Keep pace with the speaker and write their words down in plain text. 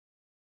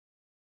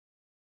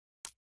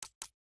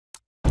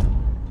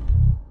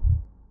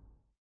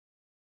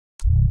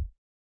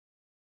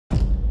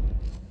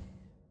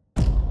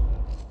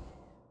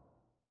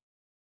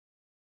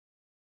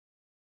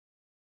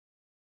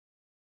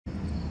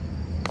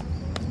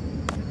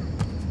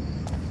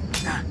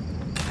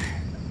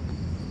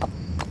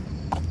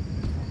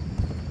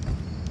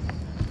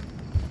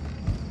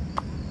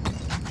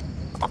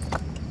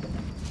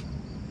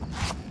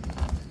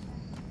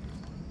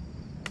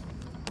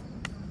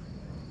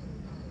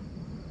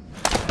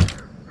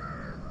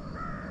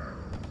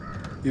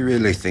You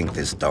really think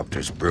this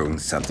doctor's brewing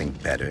something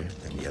better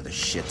than the other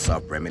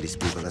shit-sop remedies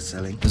people are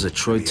selling? There's a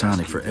Troy Let me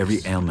tonic ask you for every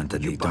this. ailment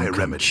that Would you they buy a don't come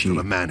remedy cheap. from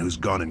a man who's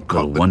gone and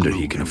Little caught the wonder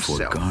gloom he can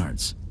afford himself?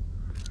 guards.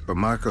 But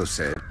Marco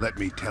said... Let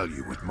me tell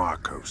you what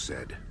Marco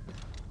said.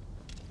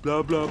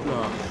 Blah, blah,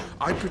 blah.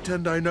 I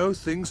pretend I know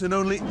things and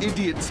only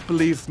idiots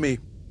believe me.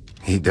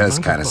 He does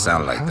kind of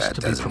sound like has that,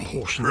 to be doesn't he?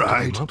 proportional to the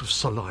Right. amount of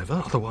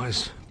saliva,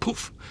 otherwise,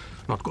 poof,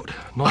 not good,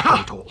 not good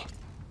at all.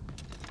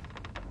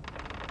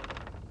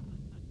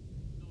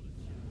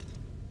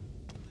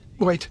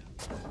 Wait,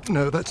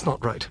 no, that's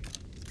not right.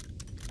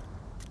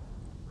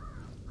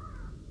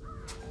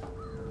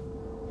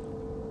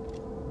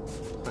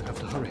 I have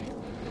to hurry.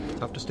 I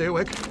have to stay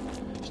awake.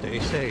 Stay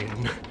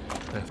sane.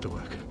 I have to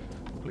work.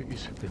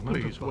 Please,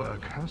 please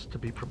work. Has to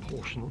be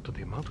proportional to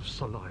the amount of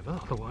saliva,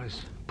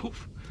 otherwise,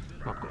 poof,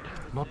 not good,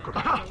 not good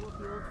at all.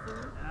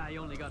 I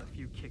only got a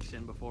few kicks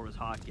in before his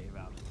heart gave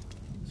out.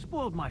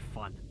 Spoiled my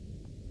fun.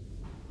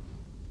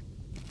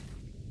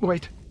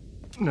 Wait,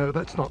 no,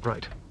 that's not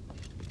right.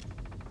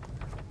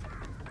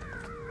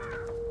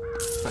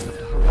 I have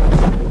to hurry.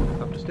 I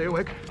have to stay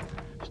awake.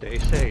 Stay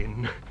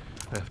sane.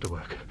 I have to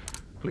work.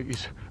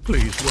 Please,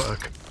 please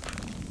work.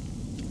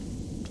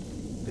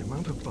 The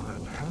amount of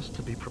bile has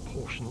to be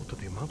proportional to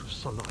the amount of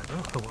saliva,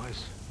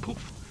 otherwise,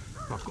 poof,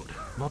 not good,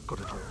 not good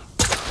at all.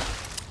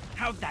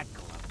 How'd that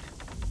go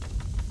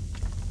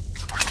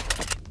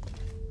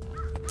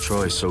out?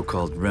 Troy's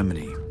so-called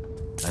remedy.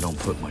 I don't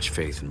put much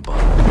faith in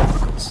bottled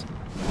chemicals.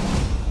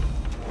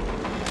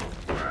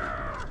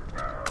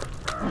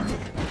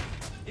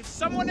 If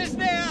someone is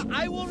there,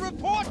 I will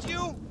report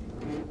you!